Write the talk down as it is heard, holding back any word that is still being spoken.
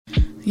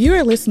You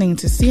are listening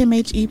to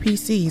CMH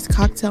EPC's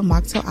Cocktail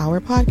Mocktail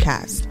Hour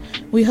podcast.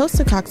 We host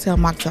a Cocktail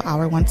Mocktail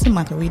Hour once a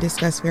month where we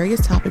discuss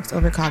various topics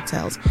over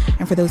cocktails.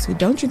 And for those who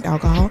don't drink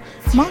alcohol,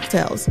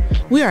 mocktails.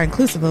 We are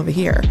inclusive over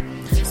here.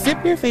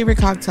 Sip your favorite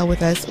cocktail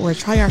with us or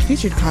try our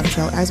featured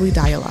cocktail as we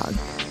dialogue.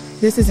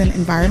 This is an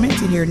environment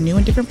to hear new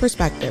and different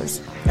perspectives.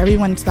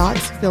 Everyone's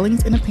thoughts,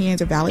 feelings, and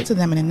opinions are valid to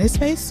them, and in this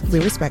space, we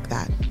respect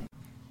that.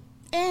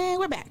 And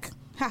we're back.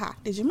 Haha,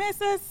 did you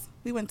miss us?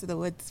 We went to the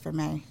woods for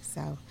May,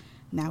 so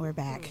now we're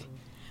back.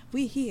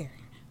 We here.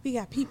 We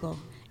got people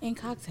and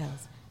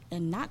cocktails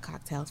and not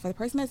cocktails for the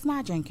person that's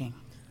not drinking.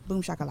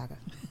 Boom shakalaka.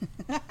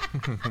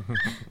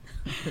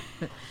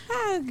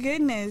 Oh,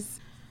 goodness.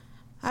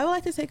 I would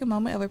like to take a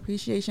moment of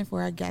appreciation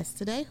for our guests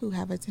today who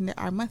have attended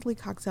our monthly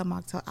Cocktail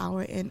Mocktail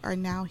Hour and are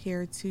now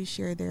here to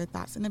share their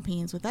thoughts and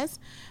opinions with us.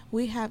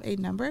 We have a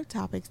number of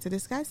topics to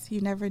discuss.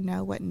 You never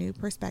know what new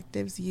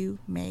perspectives you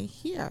may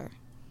hear.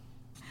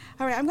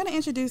 All right, I'm going to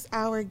introduce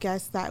our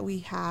guests that we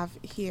have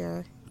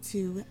here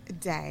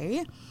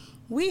today.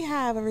 We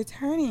have a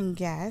returning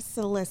guest,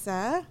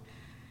 Alyssa.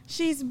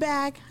 She's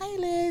back. Hi,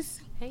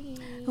 Liz. Hey.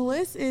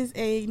 Liz is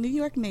a New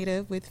York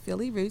native with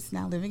Philly roots,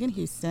 now living in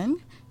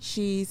Houston.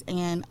 She's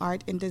an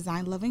art and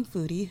design-loving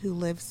foodie who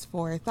lives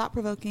for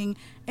thought-provoking,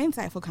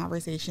 insightful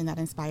conversation that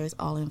inspires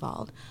all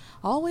involved.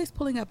 Always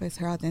pulling up as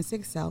her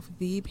authentic self,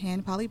 the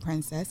Pan Poly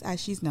Princess, as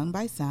she's known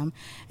by some,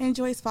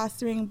 enjoys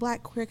fostering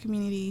Black queer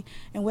community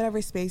in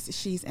whatever space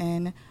she's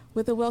in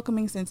with a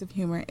welcoming sense of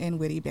humor and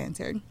witty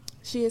banter.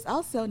 She is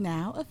also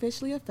now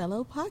officially a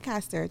fellow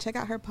podcaster. Check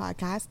out her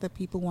podcast, The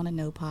People Want to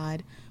Know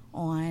Pod,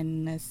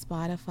 on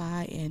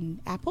Spotify and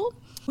Apple.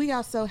 We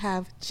also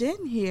have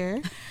Jen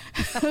here,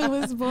 who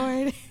was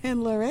born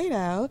in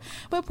Laredo,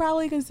 but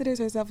probably considers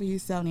herself a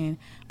Houstonian.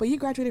 But you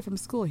graduated from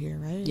school here,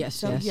 right? Yes,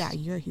 so, yes. Yeah,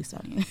 you're a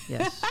Houstonian.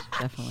 Yes,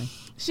 definitely.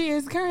 She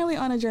is currently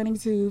on a journey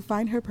to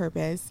find her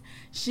purpose.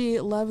 She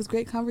loves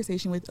great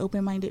conversation with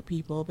open-minded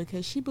people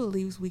because she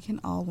believes we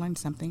can all learn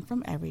something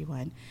from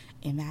everyone,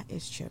 and that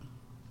is true.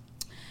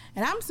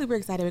 And I'm super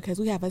excited because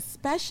we have a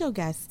special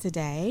guest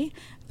today,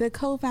 the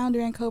co-founder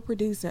and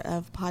co-producer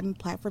of Pod and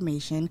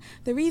Platformation.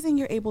 The reason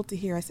you're able to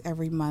hear us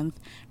every month,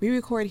 we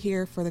record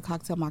here for the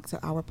Cocktail Mocktail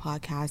Hour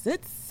podcast.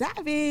 It's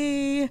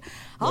Savvy,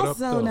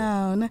 also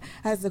known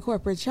as the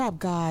corporate trap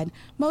god,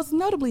 most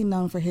notably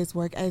known for his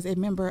work as a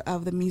member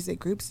of the music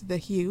groups The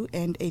Hue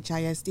and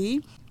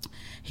HISD.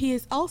 He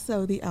is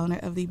also the owner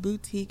of the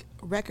boutique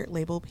record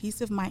label Peace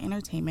of Mind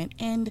Entertainment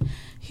and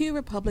Hue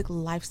Republic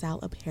lifestyle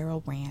apparel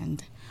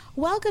brand.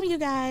 Welcome, you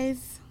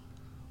guys.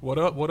 What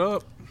up? What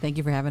up? Thank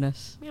you for having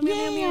us.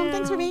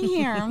 Thanks for being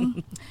here.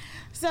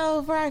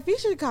 So for our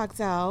featured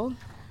cocktail,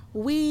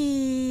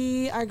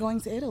 we are going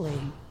to Italy.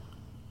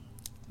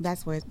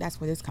 That's where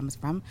this comes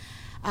from.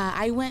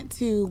 I went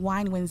to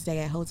Wine Wednesday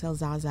at Hotel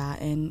Zaza,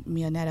 and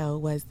Mio Netto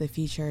was the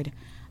featured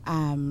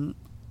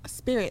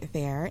spirit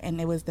there,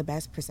 and it was the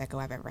best Prosecco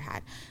I've ever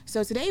had.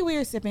 So today we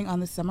are sipping on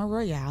the Summer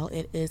Royale.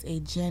 It is a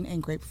gin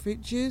and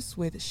grapefruit juice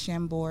with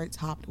Chambord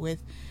topped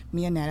with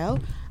Mio Netto.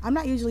 I'm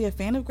not usually a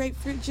fan of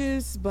grapefruit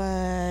juice,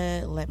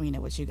 but let me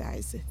know what you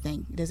guys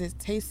think. Does it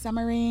taste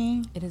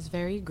summery? It is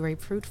very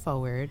grapefruit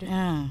forward,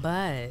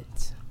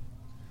 but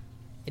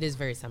it is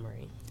very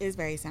summery. It is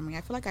very summery.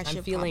 I feel like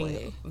I'm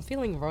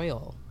feeling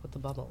royal with the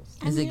bubbles.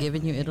 Is it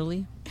giving you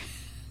Italy?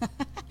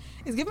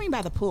 It's giving me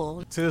by the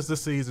pool. 'Tis the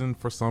season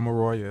for Summer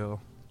Royale.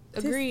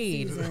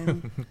 Agreed.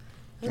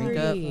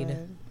 Agreed.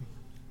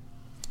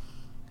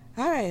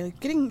 All right,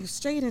 getting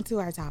straight into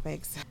our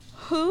topics.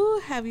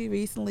 Who have you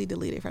recently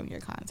deleted from your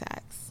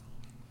contacts?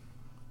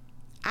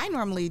 I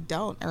normally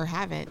don't or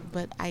haven't,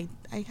 but I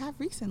have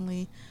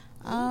recently.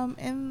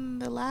 In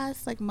the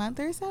last month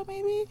or so,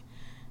 maybe.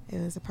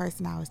 It was a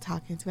person I was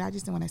talking to. I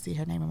just didn't want to see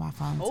her name on my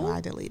phone, so I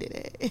deleted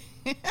it.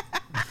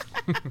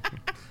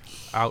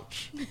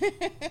 Ouch.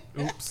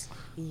 Oops.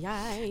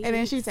 Yikes. And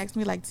then she texted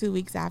me 2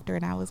 weeks after,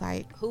 and I was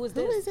like, Who is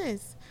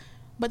this?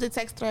 But the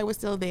text thread was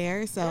still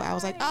there, so I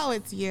was like, oh,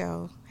 it's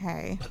you.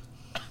 Hey.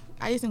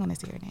 I just didn't want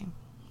to see her name.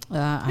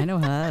 I know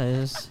how that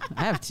is.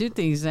 I have two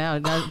things now,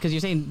 because you're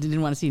saying you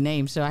didn't want to see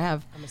names. So I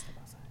have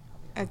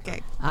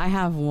Okay. I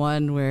have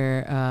one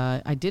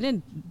where I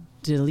didn't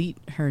delete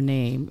her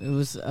name. It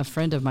was a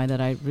friend of mine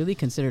that I really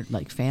considered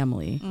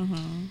family.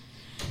 Mm-hmm.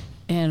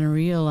 And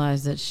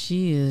realized that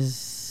she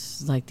is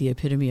the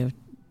epitome of a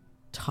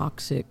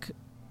toxic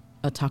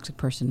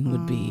person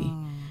would be.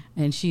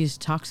 And she is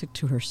toxic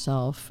to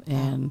herself.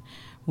 And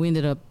we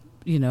ended up,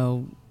 it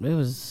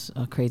was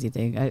a crazy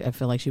thing. I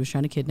feel like she was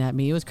trying to kidnap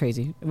me. It was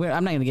crazy. I'm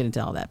not going to get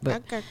into all that, but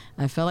okay.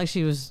 I felt like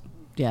she was,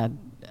 and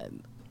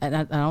I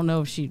don't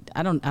know if she,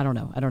 I don't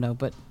know,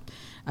 but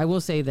I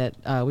will say that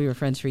we were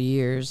friends for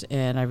years,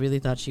 and I really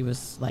thought she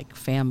was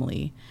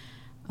family.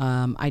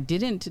 I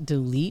didn't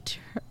delete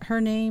her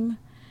name,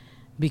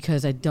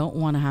 because I don't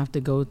want to have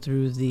to go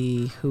through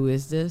the who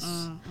is this.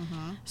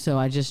 So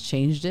I just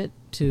changed it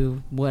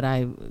to what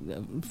I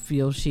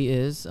feel she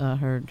is.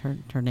 Her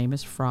name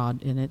is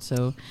Fraud in it.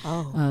 So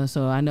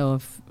so I know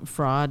if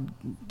Fraud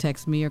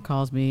texts me or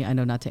calls me, I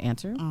know not to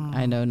answer.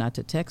 I know not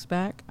to text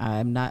back.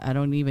 I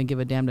don't even give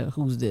a damn to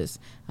who's this.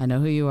 I know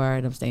who you are,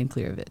 and I'm staying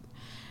clear of it.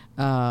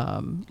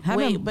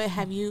 Wait, but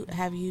have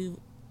you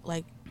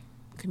like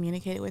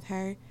communicated with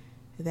her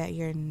that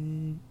you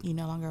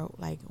no longer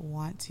like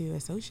want to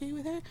associate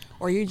with her,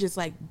 or you just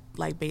like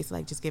basically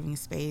like just giving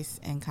space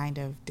and kind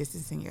of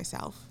distancing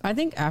yourself? I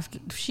think after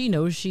she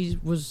knows she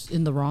was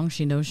in the wrong,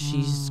 she knows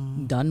she's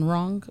done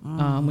wrong.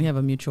 We have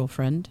a mutual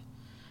friend,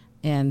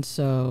 and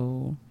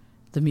so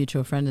the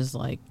mutual friend is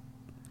like,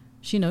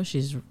 she knows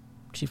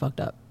she fucked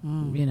up,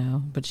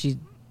 but she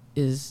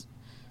is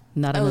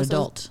not an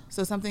adult.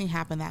 So something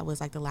happened that was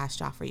like the last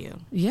straw for you.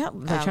 Yeah,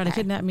 like trying to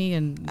kidnap me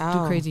and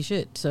do crazy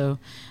shit. So,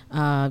 so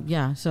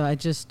I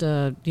just,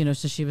 so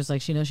she was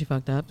like, she knows she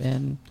fucked up,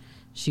 and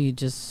she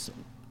just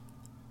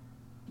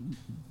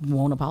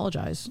won't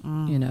apologize,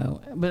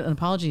 But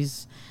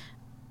apologies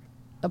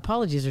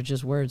are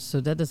just words, so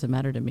that doesn't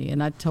matter to me.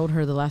 And I told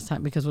her the last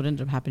time, because what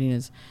ended up happening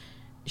is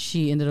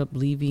she ended up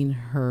leaving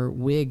her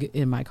wig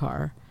in my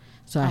car.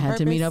 So I had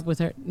to meet up with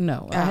her.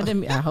 No, I had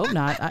to. I hope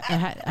not.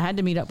 I had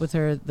to meet up with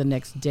her the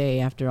next day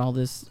after all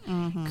this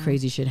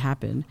crazy shit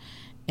happened,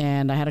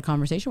 and I had a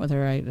conversation with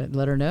her. I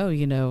let her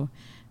know,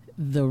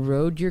 the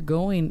road you're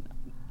going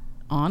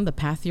on, the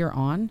path you're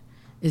on,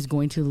 is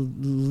going to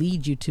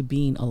lead you to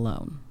being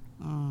alone.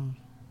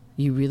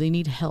 You really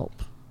need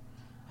help.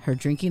 Her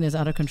drinking is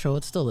out of control.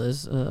 It still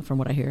is, from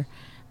what I hear.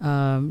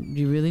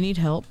 You really need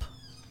help.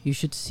 You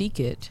should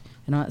seek it.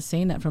 And I'm not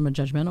saying that from a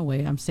judgmental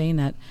way. I'm saying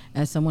that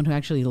as someone who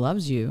actually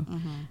loves you,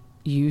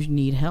 you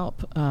need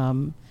help.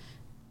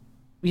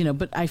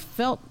 But I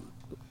felt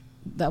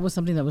that was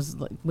something that was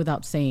like,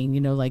 without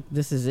saying, like,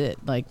 this is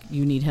it. Like,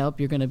 you need help.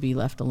 You're going to be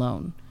left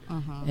alone.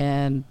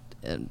 And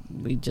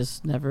we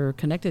just never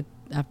connected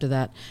after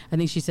that. I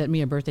think she sent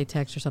me a birthday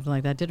text or something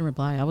like that. Didn't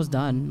reply. I was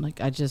done.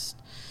 Like,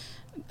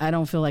 I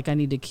don't feel like I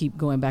need to keep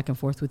going back and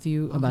forth with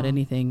you about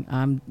anything.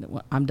 I'm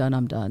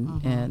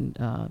done.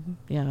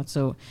 And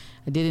so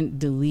I didn't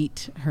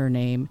delete her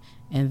name,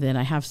 and then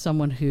I have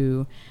someone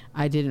who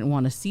I didn't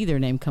want to see their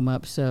name come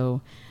up,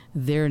 so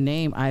their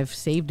name, I've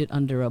saved it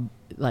under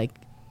I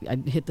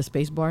hit the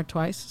space bar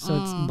twice,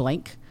 so it's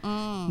blank,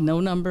 no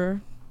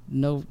number,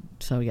 no.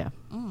 So yeah.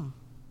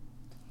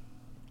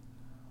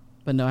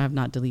 But no, I have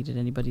not deleted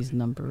anybody's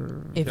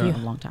number in a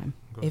long time.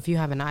 If you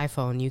have an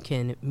iPhone, you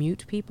can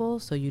mute people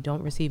so you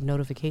don't receive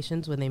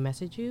notifications when they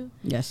message you.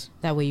 Yes.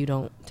 That way you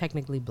don't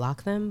technically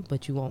block them,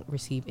 but you won't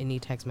receive any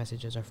text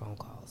messages or phone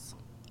calls.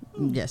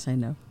 Yes, I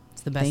know.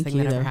 It's the best thing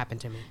that ever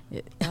happened to me.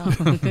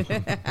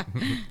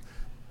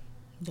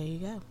 There you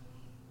go.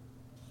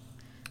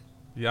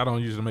 Yeah, I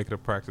don't usually make it a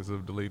practice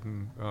of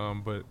deleting,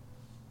 but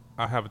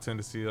I have a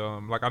tendency,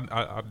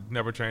 I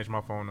never change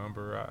my phone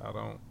number. I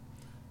don't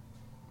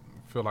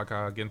feel like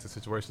I get into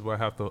situations where I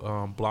have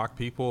to block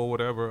people or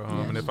whatever,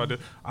 and if I do,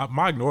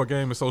 my ignore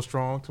game is so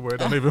strong to where it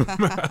don't even like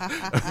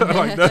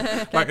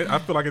that. Like, I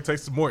feel like it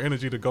takes more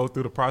energy to go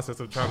through the process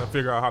of trying to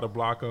figure out how to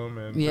block them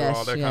and do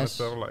all that kind of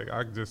stuff. Like,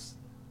 I just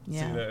see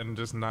that and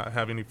just not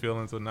have any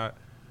feelings or not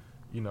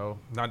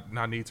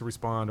need to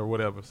respond or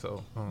whatever.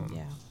 So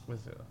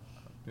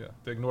the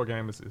ignore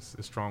game is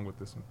strong with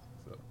this one.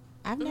 So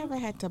I've never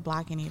had to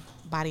block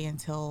anybody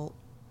until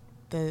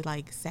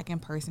the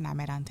second person I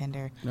met on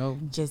Tinder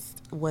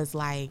just was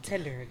like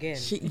Tinder again.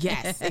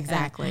 Yes,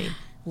 exactly.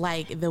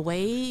 Like, the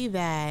way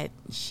that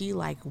she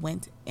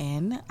went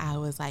in, I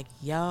was like,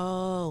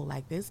 yo,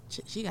 this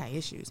she got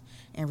issues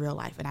in real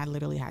life, and I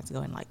literally had to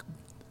go in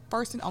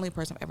first and only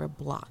person I've ever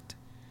blocked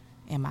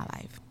in my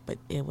life, but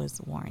it was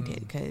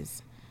warranted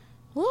because,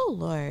 oh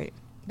Lord,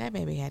 that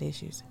baby had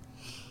issues.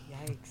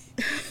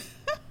 Yikes.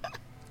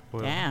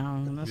 Well,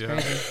 damn, that's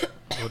crazy.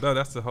 Well,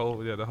 that's the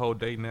whole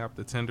dating app,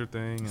 the Tinder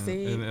thing,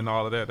 and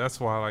all of that. That's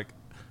why, I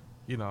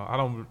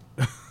don't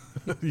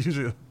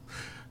usually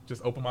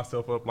just open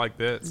myself up like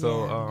that.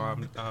 So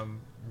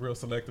I'm real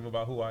selective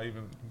about who I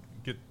even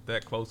get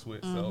that close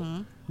with.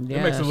 So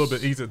it makes it a little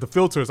bit easier. The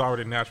filter is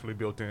already naturally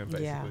built in,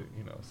 basically.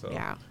 So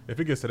if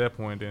it gets to that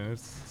point, then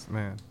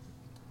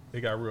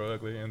it got real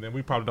ugly, and then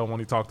we probably don't want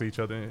to talk to each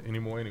other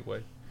anymore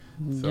anyway.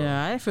 So.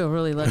 Yeah, I feel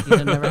really lucky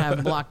to never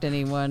have blocked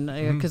anyone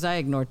because I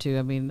ignore too.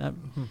 I mean,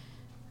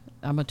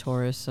 I'm a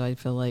Taurus, so I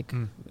feel like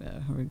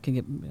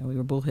we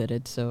were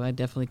bullheaded, so I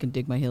definitely can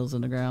dig my heels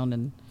in the ground,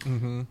 and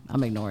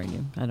I'm ignoring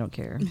you. I don't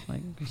care.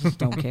 I just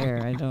don't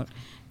care. I don't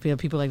feel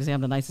people like to say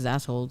I'm the nicest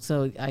asshole,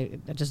 so I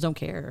just don't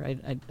care.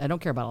 I don't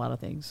care about a lot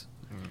of things.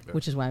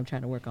 Which is why I'm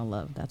trying to work on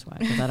love. That's why,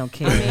 because I don't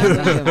care.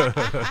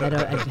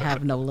 I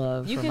have no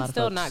love. You for a can lot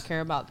still of folks. not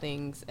care about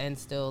things and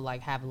still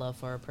have love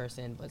for a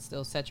person, but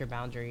still set your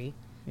boundary.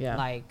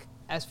 Yeah.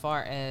 As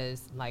far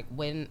as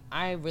when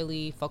I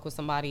really fuck with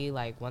somebody,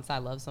 once I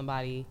love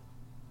somebody,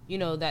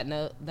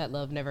 that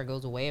love never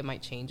goes away. It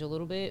might change a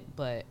little bit,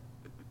 but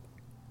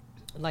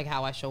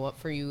how I show up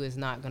for you is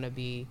not gonna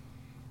be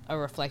a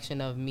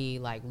reflection of me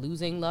like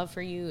losing love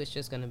for you. It's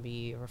just going to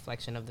be a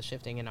reflection of the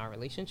shifting in our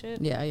relationship.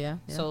 Yeah.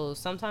 So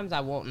sometimes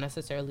I won't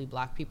necessarily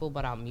block people,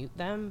 but I'll mute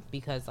them,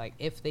 because like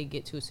if they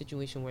get to a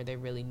situation where they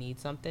really need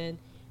something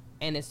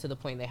and it's to the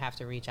point they have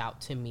to reach out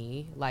to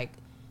me, like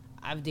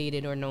I've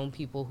dated or known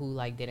people who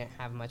like didn't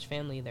have much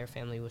family. Their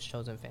family was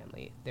chosen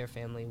family. Their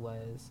family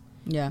was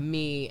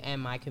me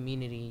and my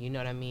community. You know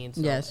what I mean?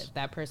 So if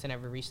that person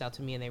ever reached out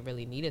to me and they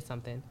really needed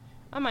something,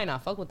 I might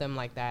not fuck with them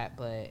like that,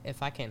 but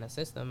if I can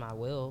assist them, I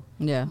will.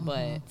 Yeah.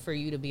 But for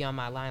you to be on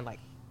my line, like,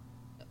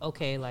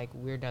 okay, like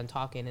we're done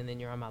talking, and then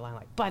you're on my line,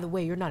 like, by the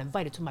way, you're not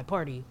invited to my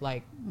party,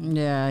 like, mute.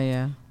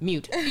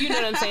 You know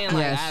what I'm saying?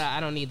 Like, I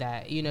don't need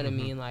that. You know what I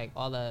mean? Like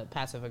all the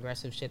passive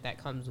aggressive shit that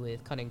comes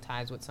with cutting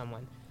ties with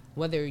someone,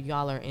 whether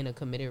y'all are in a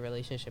committed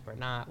relationship or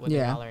not, whether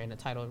y'all are in a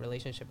titled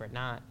relationship or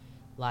not.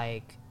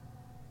 Like,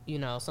 you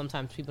know,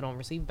 sometimes people don't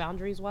receive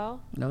boundaries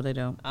well. No, they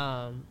don't.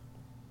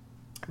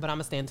 But I'm going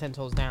to stand 10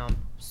 toes down.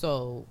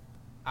 So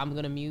I'm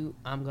going to mute.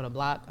 I'm going to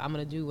block. I'm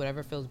going to do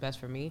whatever feels best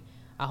for me.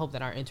 I hope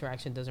that our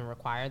interaction doesn't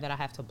require that I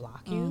have to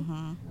block you.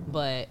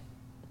 But,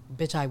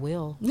 bitch, I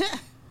will.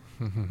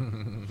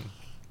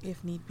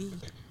 If need be.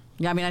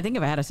 Yeah, I mean, I think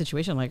if I had a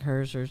situation like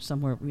hers or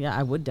somewhere,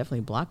 I would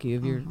definitely block you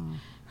if you're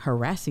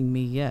harassing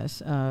me,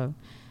 yes.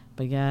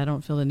 But yeah, I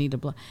don't feel the need to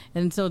block.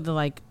 And so the,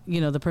 like, you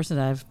know, the person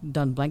that I've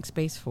done blank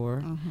space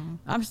for,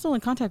 I'm still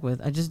in contact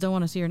with. I just don't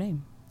want to see her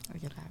name. I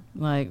get that.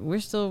 Like,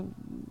 we're still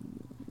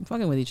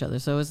fucking with each other.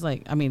 So it's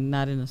like, I mean,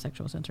 not in a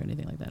sexual sense or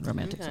anything like that,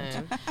 romantic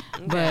sense.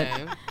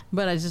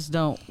 But I just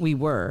don't, we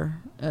were.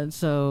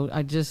 So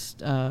I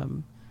just,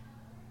 and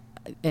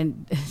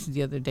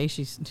the other day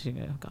she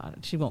oh God,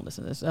 she won't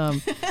listen to this.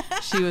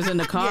 She was in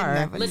the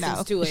car.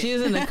 Listens to it. She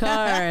was in the car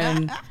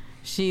and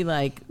she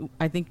like,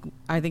 I think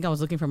I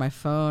was looking for my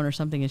phone or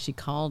something, and she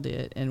called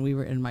it, and we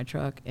were in my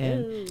truck,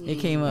 and it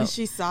came up. And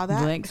she saw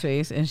that blank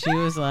space, and she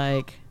was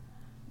like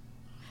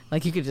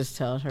you could just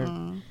tell her.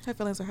 Her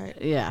feelings were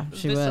hurt. Yeah,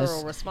 she Visceral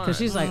was. response. Because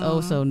she's like, oh,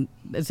 so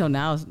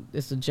now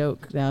it's a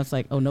joke. Now it's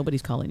like, oh,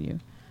 nobody's calling you.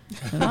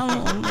 And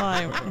I'm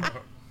like,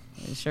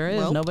 it sure is.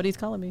 Well, nobody's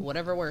calling me.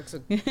 Whatever works. Oh,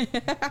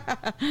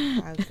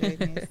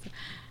 goodness.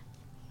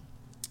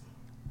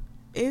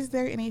 Is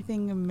there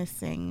anything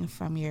missing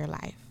from your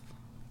life?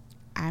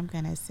 I'm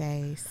going to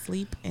say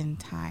sleep and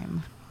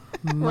time.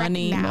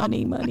 Money, Right now.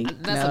 money.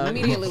 That's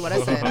immediately what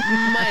I said.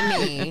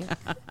 Money.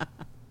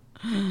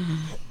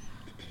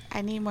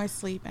 I need more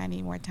sleep. I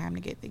need more time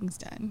to get things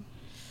done.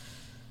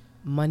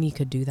 Money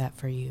could do that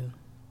for you.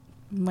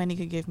 Money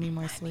could give me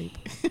more sleep.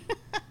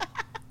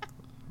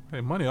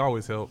 Hey, money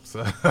always helps.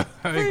 I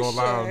ain't gonna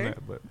lie on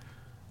that, but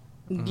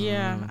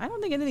Yeah, I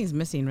don't think anything's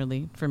missing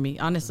really for me.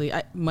 Honestly,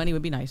 money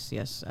would be nice,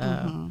 yes.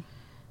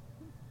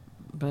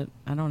 But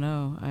I don't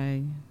know.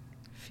 I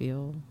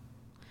feel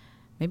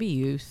maybe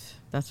youth.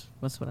 That's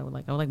what I would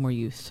like. I would like more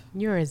youth.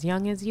 You're as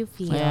young as you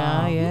feel.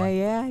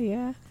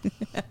 Yeah.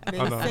 They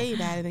say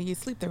that and then you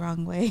sleep the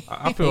wrong way.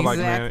 I feel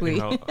Exactly.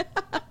 like, man,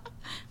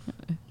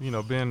 you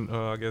know, being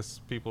I guess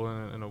people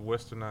in a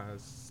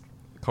westernized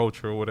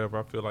culture or whatever,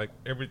 I feel like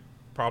every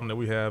problem that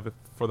we have,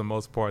 for the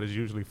most part, is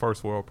usually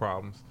first world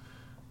problems.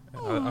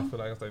 And I feel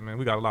like it's like, man,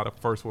 we got a lot of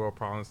first world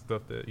problems,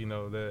 stuff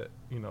that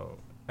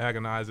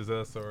agonizes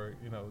us, or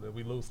that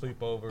we lose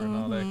sleep over and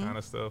all that kind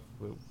of stuff.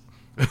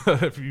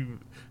 If you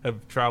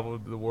have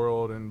traveled the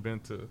world and been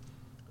to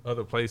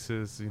other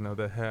places,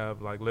 that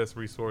have like less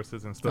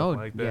resources and stuff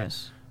like that,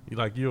 yes.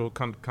 You'll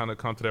kind of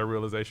come to that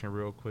realization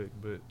real quick.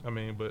 But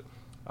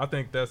I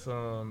think that's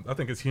I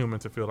think it's human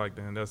to feel like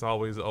that. And there's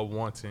always a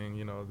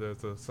wanting,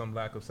 there's some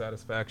lack of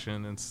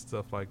satisfaction and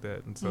stuff like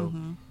that. And so,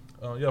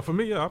 for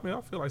me, I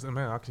feel like,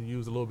 man, I could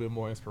use a little bit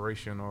more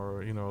inspiration,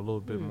 or a little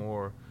bit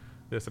more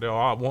this or that.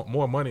 I want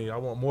more money. I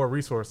want more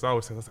resources. I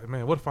always say,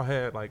 man, what if I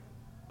had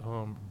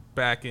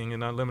backing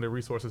and unlimited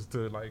resources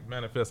to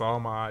manifest all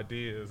my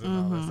ideas and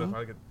all that stuff?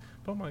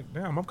 But I'm like,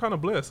 damn, I'm kind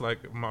of blessed.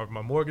 Like my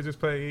mortgage is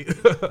paid.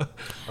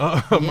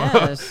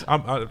 Yes.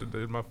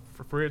 My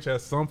fridge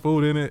has some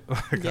food in it.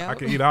 I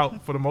can eat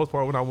out for the most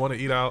part when I want to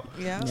eat out.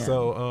 Yeah.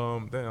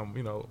 So damn,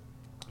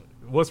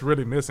 what's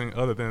really missing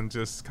other than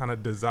just kind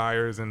of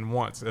desires and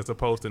wants as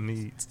opposed to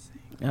needs?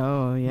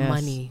 Oh yes.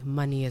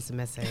 Money is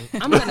missing.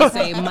 I'm gonna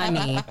say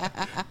money.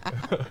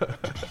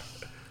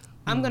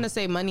 I'm going to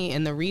say money,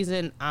 and the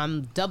reason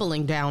I'm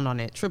doubling down on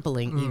it,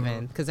 tripling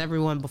even, because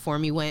everyone before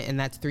me went, and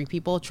that's 3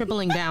 people,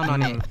 tripling down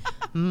on it,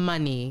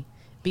 money,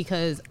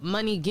 because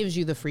money gives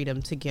you the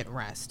freedom to get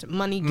rest.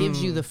 Money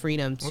gives you the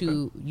freedom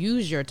to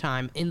use your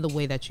time in the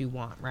way that you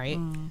want, right?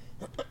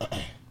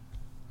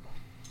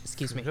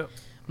 Excuse me. Yep.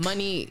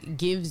 Money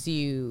gives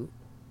you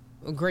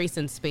grace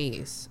and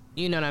space.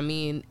 You know what I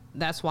mean?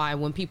 That's why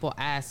when people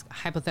ask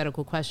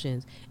hypothetical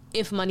questions,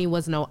 if money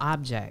was no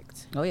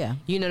object. Oh yeah.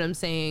 You know what I'm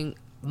saying?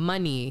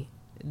 Money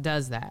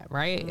does that,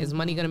 right? Is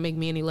money gonna make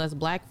me any less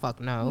black? Fuck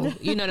no.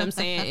 You know what I'm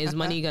saying? Is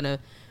money gonna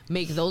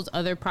make those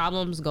other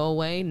problems go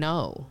away?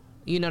 No.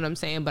 You know what I'm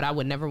saying? But I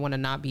would never want to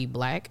not be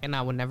black, and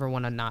I would never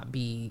want to not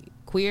be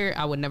queer.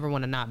 I would never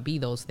want to not be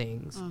those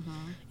things.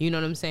 You know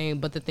what I'm saying?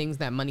 But the things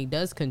that money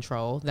does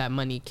control, that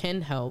money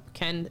can help,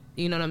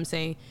 you know what I'm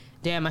saying?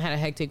 Damn, I had a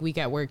hectic week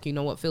at work. You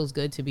know what feels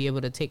good? To be able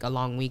to take a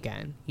long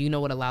weekend. You know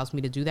what allows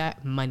me to do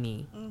that?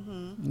 Money.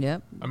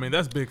 Yep. I mean,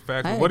 that's big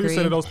factor. I What do you say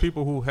agree. to those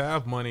people who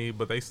have money,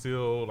 but they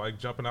still like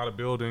jumping out of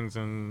buildings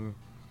and,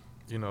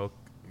 you know,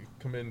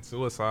 committing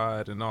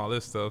suicide and all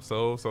this stuff?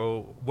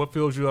 So what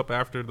fills you up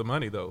after the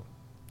money, though?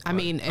 I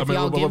mean, if what,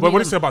 y'all what, give what me do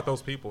you say about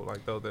those people,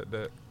 like though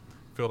that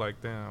feel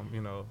like, damn, you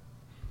know,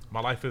 my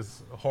life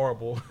is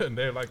horrible, and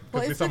they're like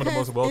could be some of the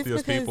most wealthiest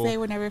it's because people. they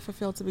were never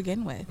fulfilled to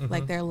begin with.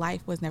 Like their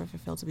life was never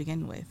fulfilled to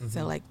begin with.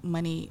 So like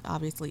money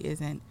obviously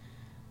isn't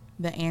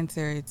the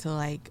answer to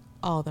like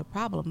all the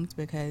problems,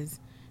 because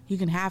you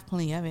can have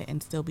plenty of it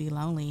and still be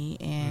lonely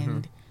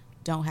and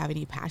don't have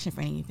any passion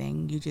for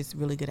anything. You're just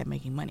really good at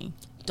making money.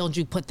 don't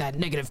you put that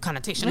negative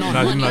connotation on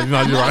No, money. you're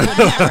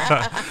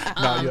right.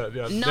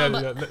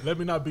 No, Let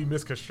me not be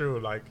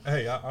misconstrued. Like,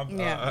 hey, Yeah.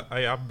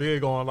 I'm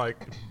big on like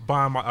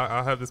buying my.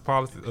 I have this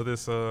policy,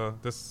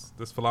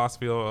 this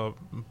philosophy of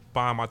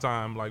buying my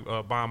time, like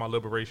buying my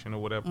liberation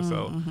or whatever.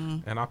 So,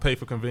 and I pay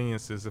for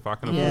conveniences if I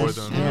can afford Yes.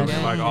 them. You know what I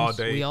mean? Like all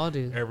day, We all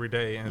do. every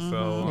day. And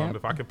so, Yep.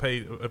 if I can pay,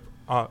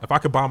 if I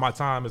could buy my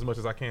time as much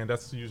as I can,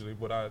 that's usually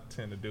what I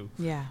tend to do.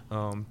 Yeah.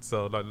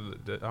 So like,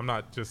 I'm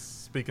not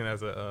just speaking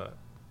as a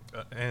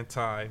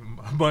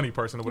anti-money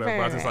person or whatever. Right,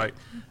 But I just right. like,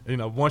 you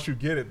know, once you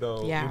get it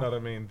though, Yeah. you know what I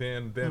mean.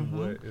 Then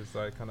what is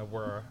like kind of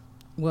where.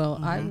 Well,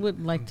 I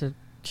would like to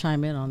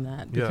chime in on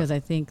that Yeah. because I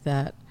think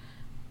that,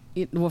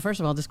 well, first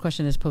of all, this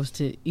question is posed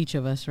to each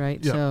of us, right?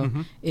 Yeah. So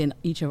in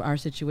each of our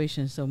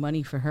situations, so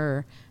money for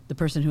her, the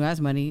person who has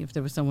money, if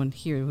there was someone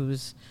here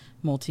who's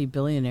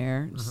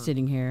multi-billionaire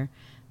sitting here,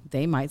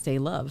 they might say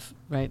love,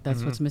 right?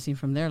 That's what's missing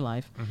from their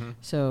life.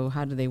 So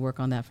how do they work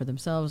on that for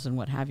themselves and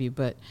what have you?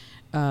 But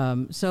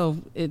so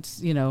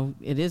it's, you know,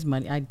 it is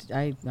money. I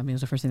mean, it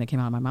was the first thing that came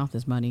out of my mouth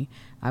is money.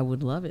 I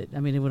would love it. I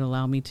mean, it would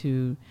allow me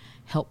to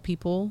help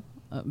people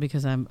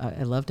because I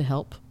love to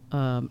help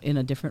in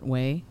a different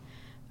way.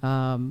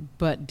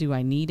 But do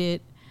I need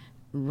it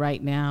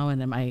right now?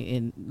 And am I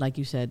in, like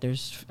you said,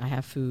 I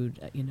have food,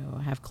 you know,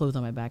 I have clothes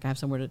on my back, I have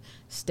somewhere to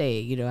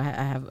stay, you know, I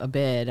have a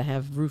bed, I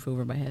have roof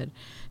over my head.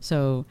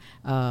 So,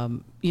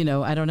 you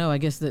know, I don't know. I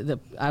guess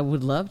I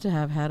would love to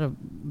have had a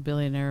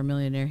billionaire or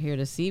millionaire here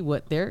to see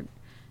what theirs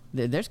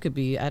could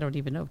be. I don't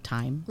even know.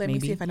 Time. Let maybe.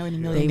 me see if I know any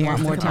They millionaires.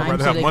 want more I'd time.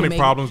 rather so have they money can make,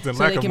 problems than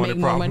so lack they of can money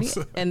make more problems.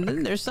 money. And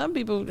then there's some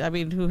people, I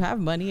mean, who have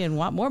money and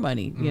want more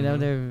money. You know,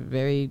 they're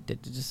very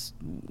just,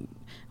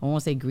 I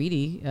won't say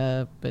greedy,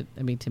 but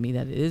I mean, to me,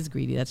 that is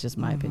greedy. That's just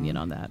my opinion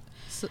on that.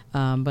 So-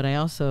 But I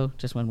also,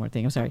 just one more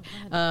thing, I'm sorry.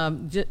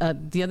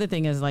 The other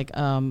thing is like,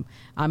 I'm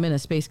in a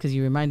space, because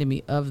you reminded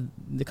me of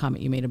the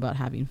comment you made about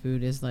having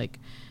food, is like,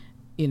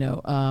 you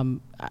know,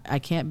 I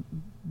can't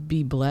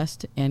be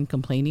blessed and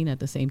complaining at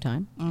the same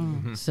time.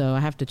 So I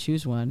have to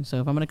choose one. So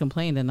if I'm going to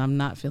complain, then I'm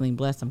not feeling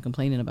blessed. I'm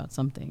complaining about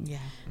something.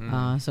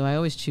 Yeah. So I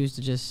always choose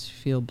to just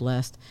feel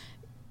blessed.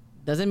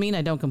 Doesn't mean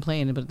I don't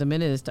complain, but the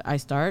minute I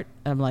start,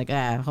 I'm like,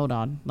 hold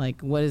on.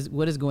 Like, what is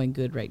going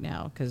good right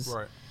now? Because,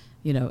 Right.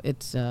 you know,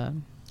 it's,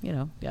 you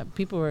know, yeah,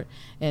 people are,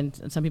 and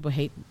some people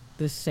hate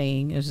this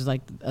saying. It's just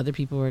like other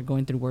people are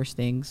going through worse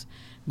things,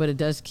 but it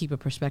does keep a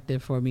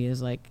perspective for me,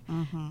 is like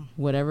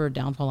whatever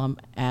downfall I'm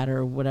at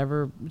or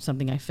whatever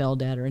something I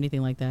failed at or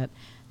anything like that,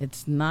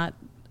 it's not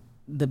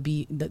the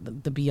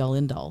be all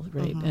end all,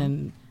 right?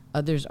 And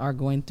others are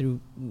going through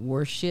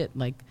worse shit,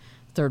 like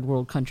third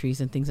world countries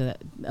and things of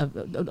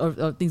that,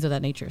 or things of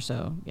that nature.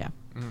 So yeah.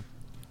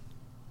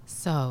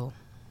 So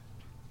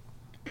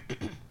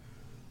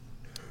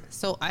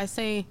I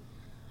say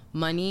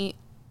money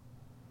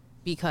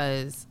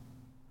because,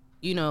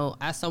 you know,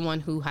 as someone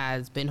who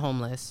has been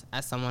homeless,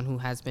 as someone who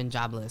has been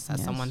jobless, as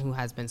Yes. someone who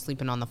has been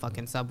sleeping on the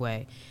fucking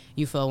subway,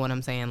 you feel what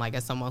I'm saying? Like,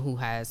 as someone who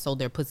has sold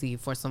their pussy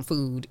for some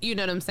food, you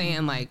know what I'm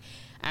saying? Like,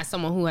 as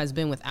someone who has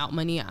been without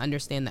money, I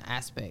understand the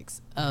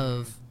aspects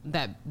of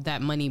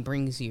that money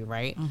brings you,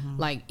 right?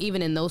 Like,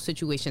 even in those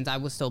situations, I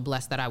was still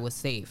blessed that I was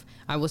safe.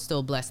 I was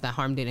still blessed that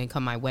harm didn't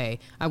come my way.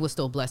 I was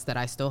still blessed that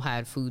I still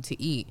had food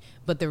to eat.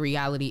 But the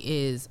reality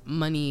is,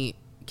 money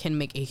can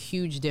make a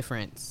huge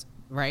difference,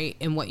 right?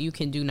 In what you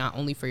can do, not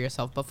only for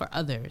yourself, but for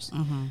others,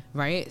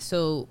 right?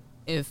 So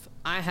if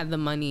I had the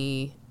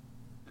money,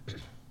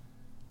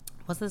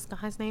 what's this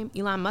guy's name?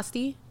 Elon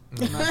Musty?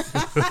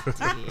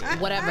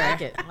 Whatever.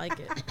 Like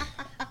it.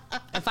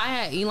 If I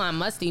had Elon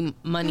Musty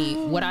money,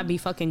 would I be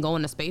fucking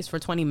going to space for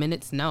 20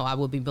 minutes? No, I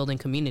would be building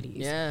communities.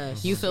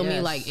 Yes. You feel me?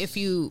 Yes. Like, if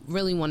you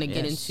really want to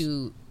get Yes.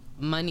 into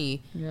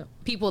money, Yep.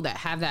 people that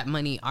have that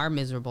money are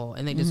miserable,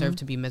 and they deserve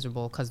to be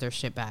miserable because they're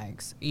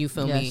shitbags. You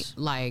feel me? Yes.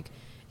 Like,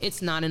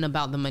 it's not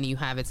about the money you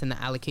have, it's in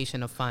the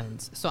allocation of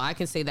funds. So I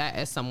can say that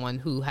as someone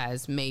who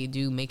has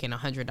making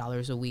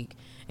 $100 a week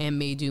and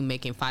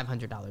making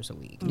 $500 a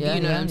week. Yeah,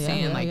 you know yeah, what I'm yeah,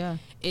 saying? yeah, like, yeah.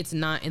 it's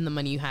not in the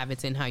money you have,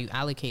 it's in how you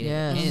allocate it.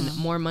 Yes. And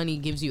more money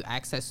gives you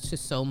access to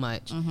so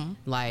much.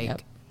 Like,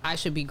 Yep. I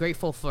should be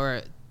grateful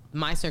for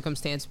my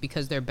circumstance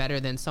because they're better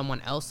than someone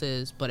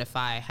else's, but if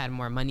I had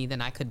more money,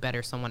 then I could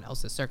better someone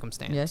else's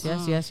circumstance.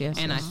 Yes.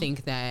 And I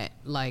think that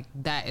like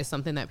that is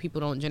something that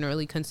people don't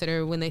generally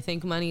consider when they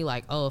think money.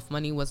 Like, oh, if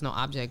money was no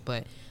object,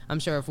 but I'm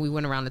sure if we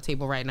went around the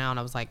table right now and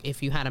I was like,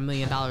 if you had $1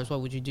 million, what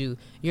would you do?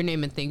 You're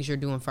naming things you're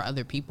doing for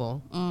other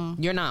people.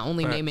 You're not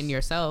only Facts. naming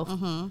yourself.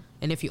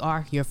 And if you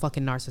are, you're a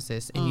fucking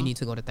narcissist and you need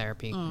to go to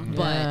therapy.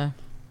 But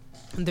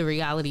the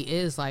reality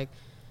is like,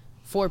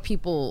 for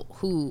people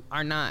who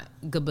are not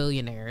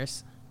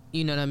gabillionaires,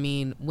 you know what I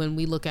mean? When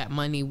we look at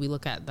money, we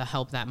look at the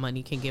help that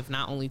money can give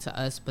not only to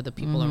us, but the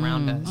people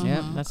around us.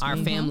 Yep, that's our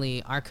me.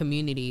 family, our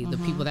community, the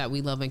people that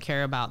we love and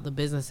care about, the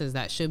businesses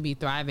that should be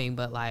thriving.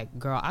 But like,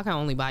 girl, I can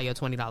only buy you a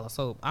 $20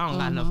 soap. I don't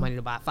got enough money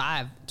to buy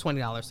 5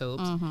 $20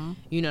 soaps.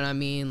 You know what I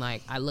mean?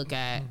 Like, I look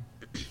at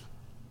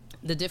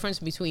the difference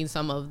between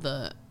some of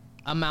the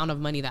amount of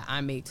money that I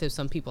make to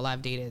some people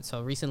I've dated.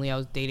 So recently I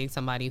was dating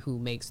somebody who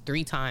makes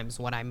 3 times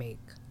what I make.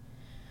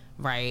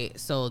 Right.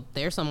 So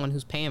there's someone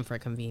who's paying for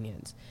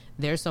convenience.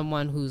 There's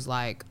someone who's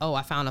like, oh,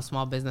 I found a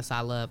small business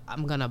I love.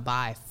 I'm going to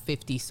buy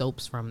 50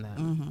 soaps from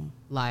them.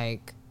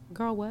 Like,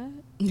 girl, what?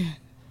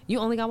 You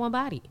only got one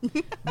body.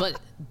 But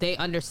they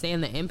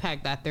understand the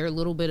impact that their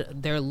little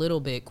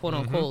bit, quote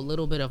unquote,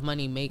 little bit of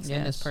money makes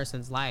in this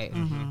person's life.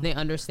 They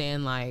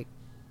understand, like,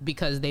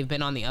 because they've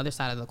been on the other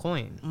side of the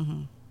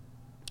coin.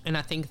 And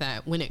I think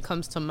that when it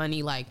comes to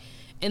money, like,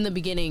 in the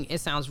beginning, it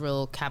sounds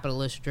real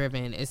capitalist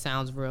driven. It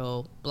sounds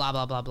real blah,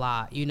 blah, blah,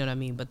 blah. You know what I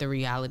mean? But the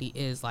reality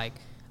is, like,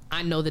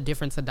 I know the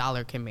difference a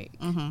dollar can make,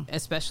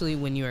 especially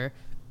when you're,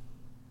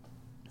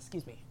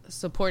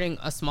 supporting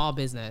a small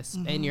business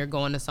and you're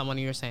going to someone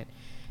and you're saying,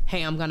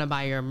 hey, I'm going to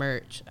buy your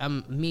merch.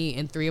 Me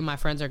and 3 of my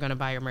friends are going to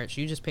buy your merch.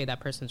 You just pay that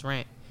person's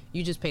rent.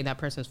 You just paid that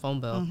person's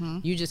phone bill.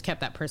 You just kept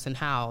that person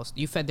housed.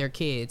 You fed their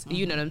kids.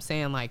 You know what I'm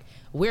saying? Like,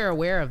 we're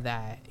aware of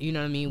that. You know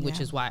what I mean?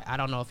 Which is why, I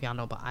don't know if y'all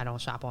know, but I don't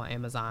shop on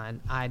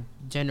Amazon. I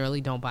generally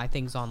don't buy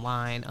things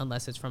online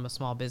unless it's from a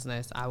small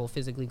business. I will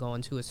physically go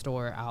into a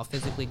store. I'll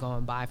physically go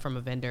and buy from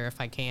a vendor if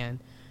I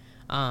can.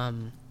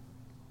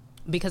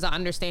 Because I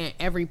understand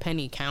every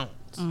penny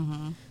counts.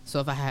 So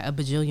if I had a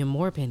bajillion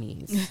more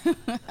pennies,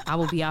 I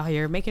will be out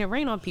here making it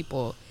rain on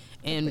people.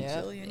 And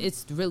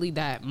it's really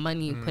that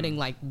money, putting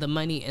like the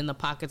money in the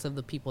pockets of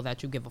the people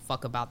that you give a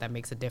fuck about, that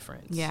makes a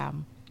difference. Yeah.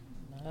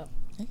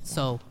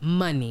 So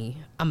money,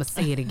 I'm gonna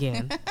say it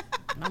again.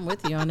 I'm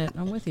with you on it.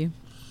 I'm with you.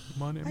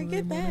 Money, I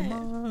get that.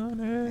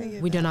 money.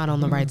 We do not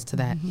own the rights to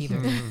that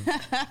either.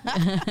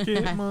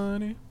 Get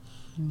money.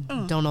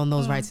 Don't own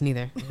those rights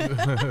neither.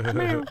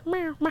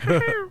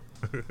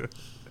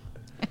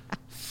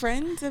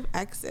 Friends of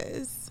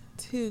exes,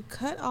 to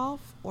cut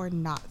off or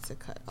not to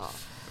cut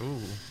off? Ooh.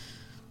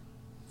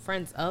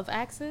 Friends of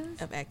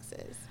exes? Of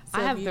exes.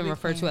 I have been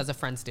referred to as a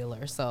friend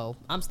stealer, so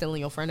I'm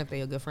stealing your friend if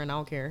they're a good friend. I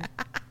don't care.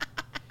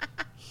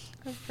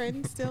 A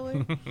friend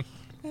stealer?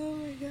 Oh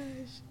my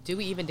gosh. Do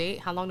we even date?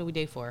 How long do we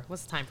date for?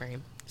 What's the time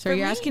frame? So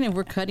you're asking if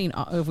we're cutting,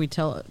 if we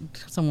tell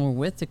someone we're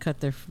with to cut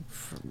their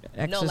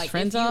ex's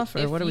friends off,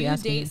 or what are we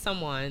asking? If you date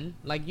someone,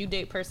 like you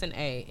date person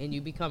A and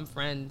you become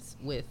friends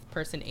with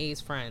person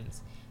A's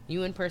friends,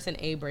 you and person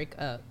A break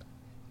up,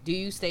 do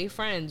you stay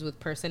friends with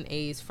person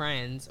A's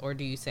friends, or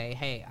do you say,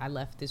 hey, I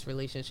left this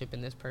relationship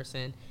in this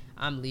person,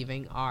 I'm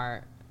leaving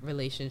our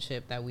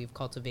relationship that we've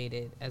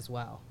cultivated as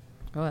well?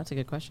 Oh, that's a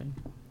good question.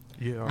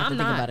 Yeah. I'm think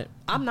not. about it.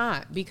 I'm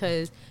not,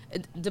 because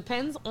it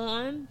depends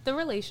on the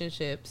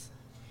relationships,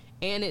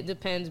 and it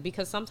depends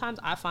because sometimes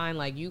I find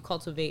like you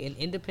cultivate an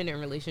independent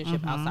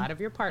relationship outside of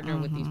your partner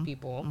with these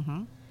people.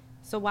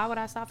 So why would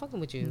I stop fucking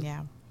with you?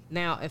 Yeah.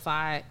 Now, if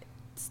I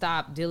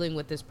stop dealing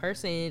with this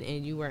person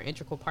and you were an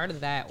integral part of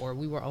that, or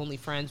we were only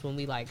friends when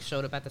we like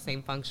showed up at the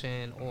same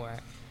function, or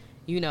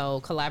you know,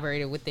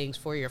 collaborated with things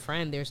for your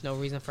friend, there's no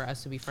reason for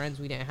us to be friends.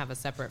 We didn't have a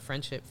separate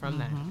friendship from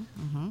that.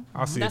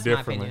 I see That's it my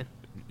differently. opinion.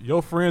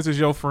 Your friends is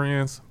your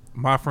friends.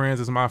 My friends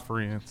is my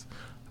friends.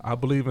 I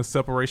believe in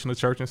separation of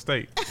church and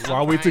state.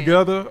 While we crying.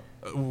 together,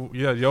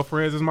 yeah, your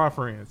friends is my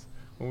friends.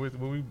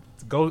 When we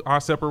go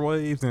our separate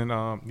ways, then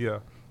yeah,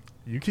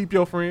 you keep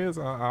your friends.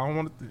 I don't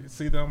want to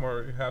see them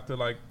or have to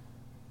like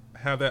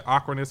have that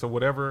awkwardness or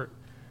whatever,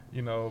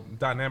 you know,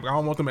 dynamic. I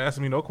don't want them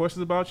asking me no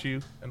questions about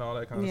you and all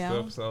that kind of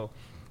stuff. So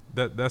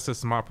that's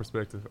just my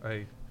perspective.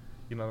 Hey,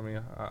 you know what I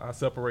mean? I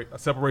separate a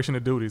separation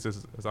of duties,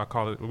 as I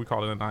call it. We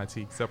call it in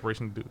IT,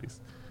 separation of duties.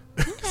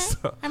 Okay.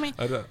 So, I mean,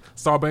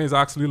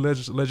 Sarbanes-Oxley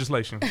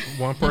legislation.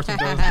 One person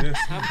does this,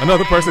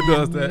 another person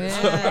does that.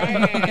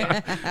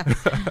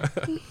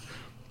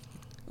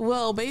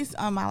 well, based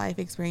on my life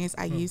experience,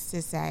 I used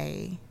to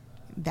say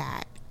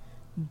that,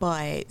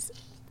 but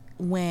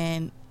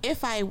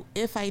if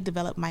I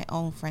develop my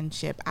own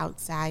friendship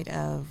outside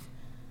of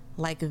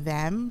like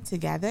them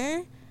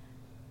together,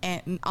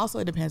 and also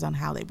it depends on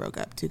how they broke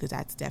up too, because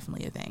that's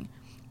definitely a thing.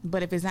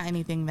 But if it's not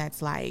anything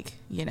that's like,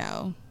 you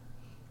know,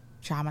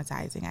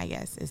 traumatizing, I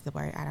guess is the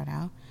word, I don't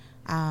know,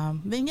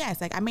 then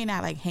yes, like I may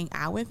not like hang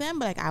out with them,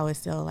 but like I would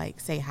still like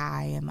say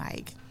hi and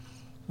like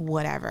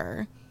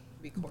whatever.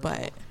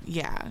 But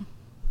yeah.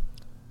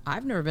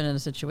 I've never been in a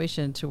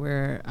situation to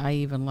where I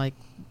even like,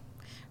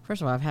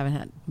 first of all, I haven't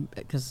had,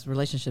 because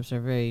relationships are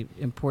very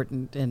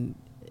important and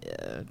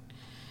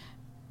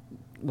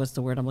what's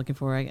the word I'm looking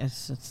for? I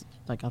guess it's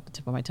like off the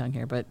tip of my tongue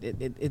here, but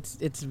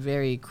it's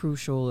very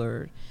crucial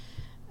or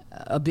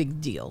a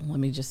big deal. Let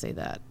me just say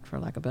that for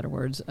lack of better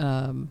words.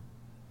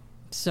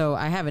 So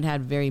I haven't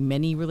had very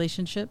many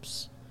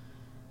relationships,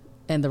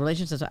 and the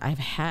relationships I've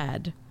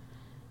had,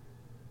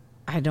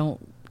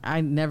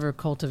 I never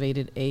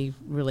cultivated a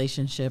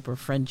relationship or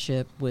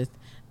friendship with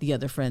the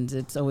other friends.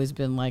 It's always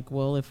been like,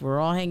 well, if we're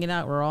all hanging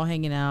out, we're all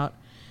hanging out.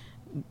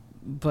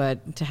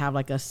 But to have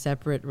like a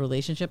separate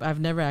relationship, I've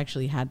never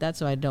actually had that,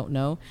 so I don't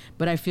know.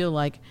 But I feel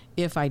like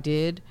if I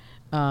did,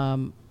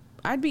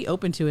 I'd be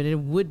open to it. It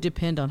would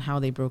depend on how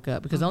they broke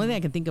up, because the only thing I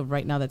can think of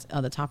right now that's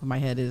on the top of my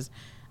head is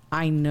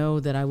I know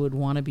that I would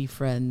want to be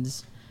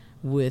friends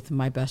with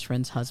my best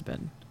friend's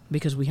husband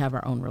because we have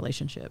our own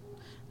relationship.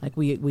 Like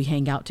we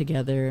hang out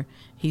together.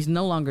 He's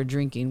no longer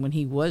drinking. When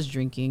he was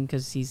drinking,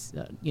 because he's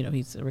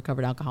he's a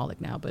recovered alcoholic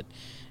now. But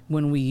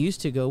when we used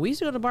to go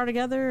to the bar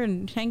together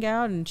and hang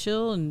out and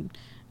chill and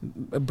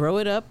bro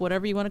it up,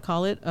 whatever you want to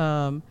call it.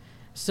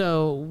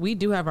 So we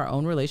do have our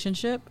own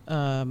relationship.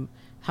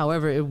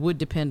 However, it would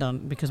depend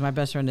on, because my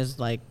best friend is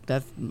like,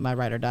 that's my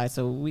ride or die.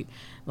 So we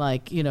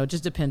it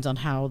just depends on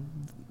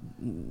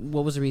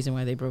what was the reason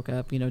why they broke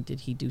up. Did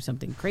he do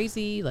something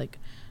crazy? Like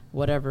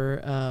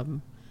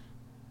whatever.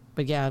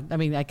 But yeah, I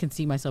mean, I can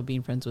see myself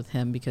being friends with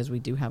him because we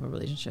do have a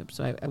relationship.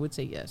 So I would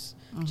say yes,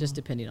 just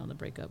depending on the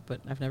breakup. But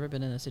I've never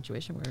been in a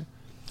situation where.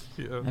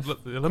 Yeah,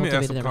 let me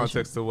add some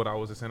context to what I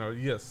was just saying.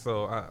 Yes,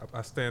 so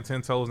I stand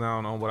 10 toes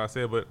down on what I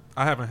said, but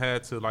I haven't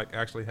had to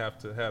actually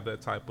have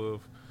that type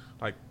of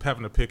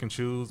having to pick and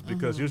choose,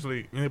 because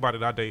usually anybody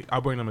that I date, I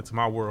bring them into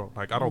my world.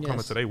 Like I don't come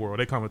into their world;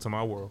 they come into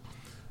my world,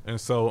 and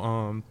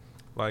so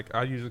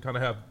I usually kind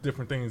of have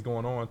different things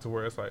going on to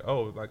where it's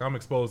I'm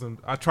exposing.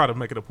 I try to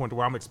make it a point to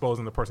where I'm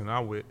exposing the person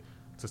I'm with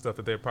to stuff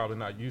that they're probably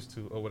not used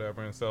to or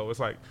whatever. And so it's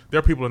like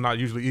their people are not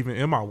usually even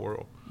in my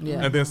world.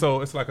 Yeah. And then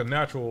so it's like a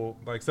natural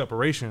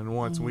separation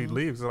once we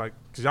leave. It's like,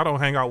 because y'all don't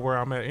hang out where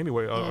I'm at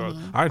anyway.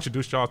 I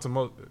introduced y'all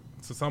to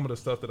some of the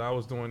stuff that I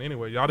was doing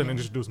anyway. Y'all didn't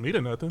introduce me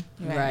to nothing.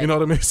 Right. You know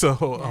what I mean?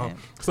 So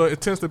so it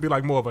tends to be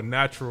more of a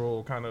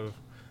natural kind of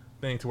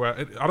thing to where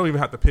I don't even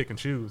have to pick and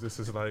choose. This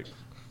is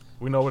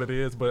we know what it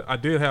is. But I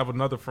did have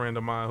another friend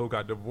of mine who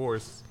got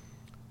divorced,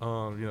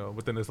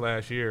 within this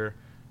last year.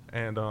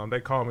 And they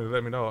called me to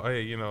let me know,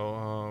 hey,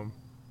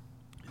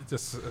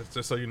 just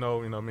so you know,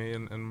 me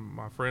and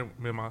my friend,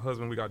 me and my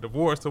husband, we got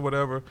divorced or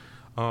whatever.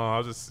 I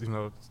was just,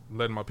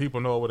 letting my people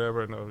know or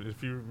whatever. And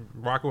if you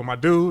rocking with my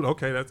dude,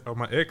 okay, that's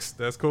my ex,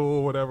 that's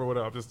cool, whatever.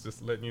 I'm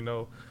just letting you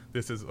know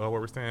this is where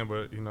we're staying.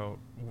 But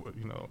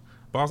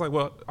but I was like,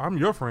 well, I'm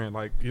your friend.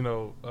 I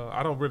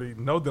don't really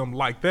know them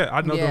like that.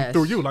 I know them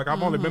through you.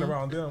 I've only been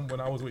around them when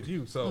I was with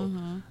you.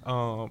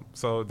 So,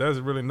 so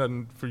there's really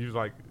nothing for you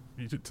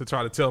to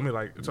try to tell me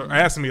to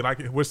ask me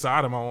which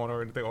side am I on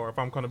or anything, or if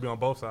I'm going to be on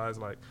both sides.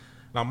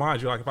 Now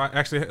mind you, if I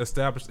actually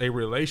established a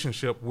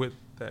relationship with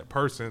that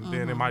person,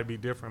 then it might be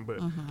different.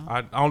 But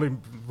I only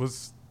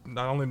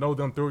know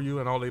them through you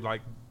and only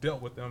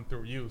dealt with them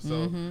through you.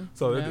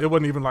 So it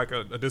wasn't even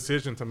a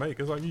decision to make.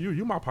 It's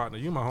you my partner,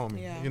 you my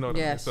homie. Yeah. You know what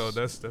I mean? So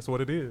that's what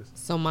it is.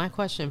 So my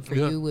question for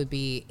you would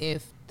be,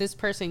 if this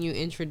person you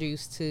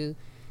introduced to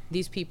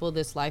these people,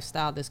 this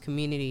lifestyle, this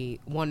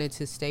community, wanted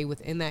to stay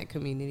within that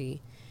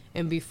community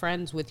and be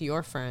friends with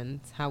your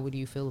friends, how would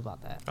you feel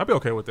about that? I'd be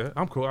okay with that.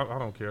 I'm cool. I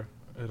don't care.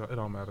 It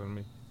don't matter to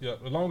me. Yeah,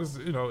 as long as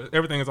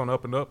everything is on the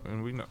up and up,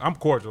 and we know I'm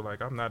cordial.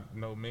 I'm not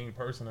no mean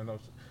person, and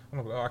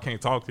I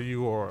can't talk to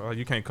you or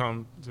you can't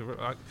come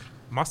to.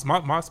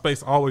 My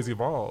space always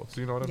evolves.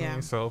 You know what I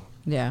mean? So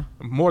yeah,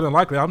 more than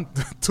likely I'm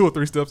 2 or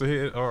 3 steps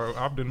ahead, or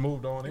I've been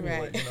moved on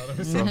anyway. Right. You know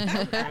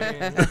what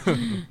I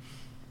mean? So.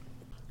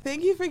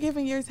 Thank you for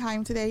giving your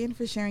time today and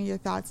for sharing your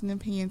thoughts and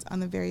opinions on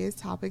the various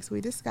topics we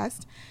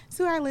discussed.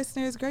 To our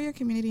listeners, grow your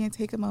community and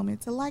take a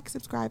moment to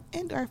subscribe,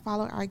 and or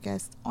follow our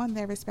guests on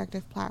their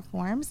respective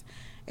platforms.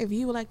 If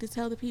you would like to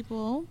tell the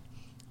people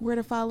where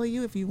to follow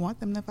you, if you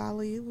want them to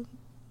follow you,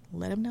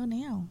 let them know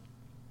now.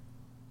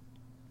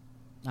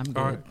 I'm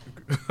good.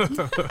 Right.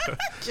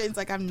 Jane's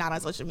I'm not on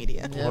social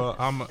media. Yep. Well,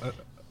 I'm an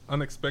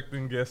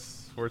unexpected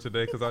guest for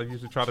today because I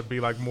usually try to be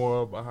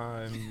more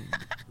behind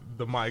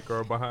the mic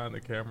or behind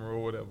the camera or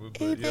whatever. But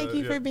hey, thank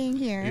you for being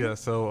here. Yeah,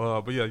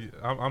 so but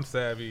I'm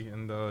Savvy,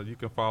 and you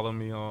can follow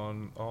me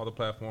on all the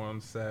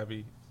platforms.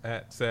 Savvy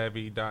at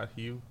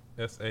savvy.hue,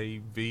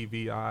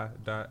 SAVVI.HUE.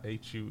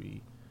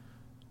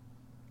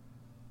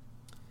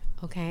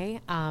 Okay,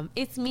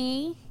 it's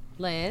me,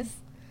 Liz.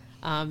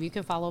 You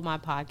can follow my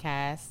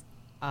podcast,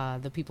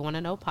 The People Want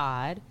to Know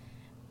Pod,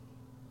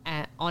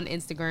 on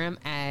Instagram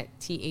at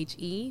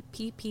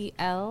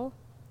THEPPLWANNAKNOWPOD.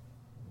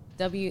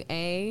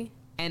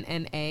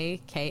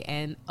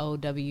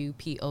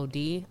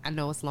 I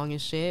know it's long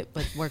as shit,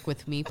 but work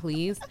with me,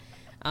 please.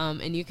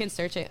 And you can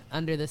search it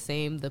under the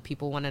same The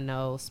People Want to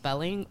Know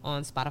spelling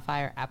on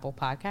Spotify or Apple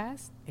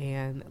Podcasts.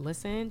 And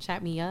listen,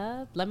 chat me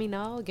up, let me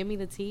know, give me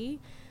the tea.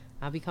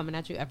 I'll be coming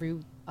at you every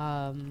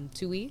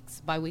 2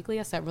 weeks, bi-weekly.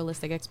 I set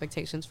realistic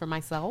expectations for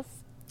myself.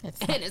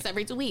 And it's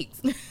every 2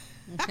 weeks.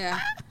 Yeah.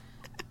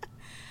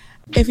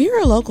 If you're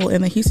a local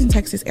in the Houston,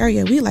 Texas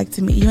area, we'd like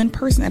to meet you in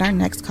person at our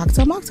next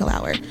Cocktail Mocktail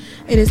Hour.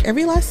 It is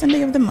every last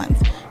Sunday of the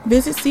month.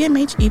 Visit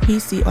CMH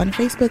EPC on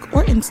Facebook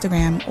or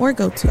Instagram, or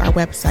go to our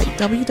website,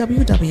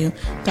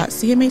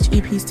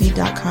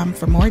 www.cmhepc.com,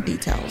 for more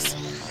details.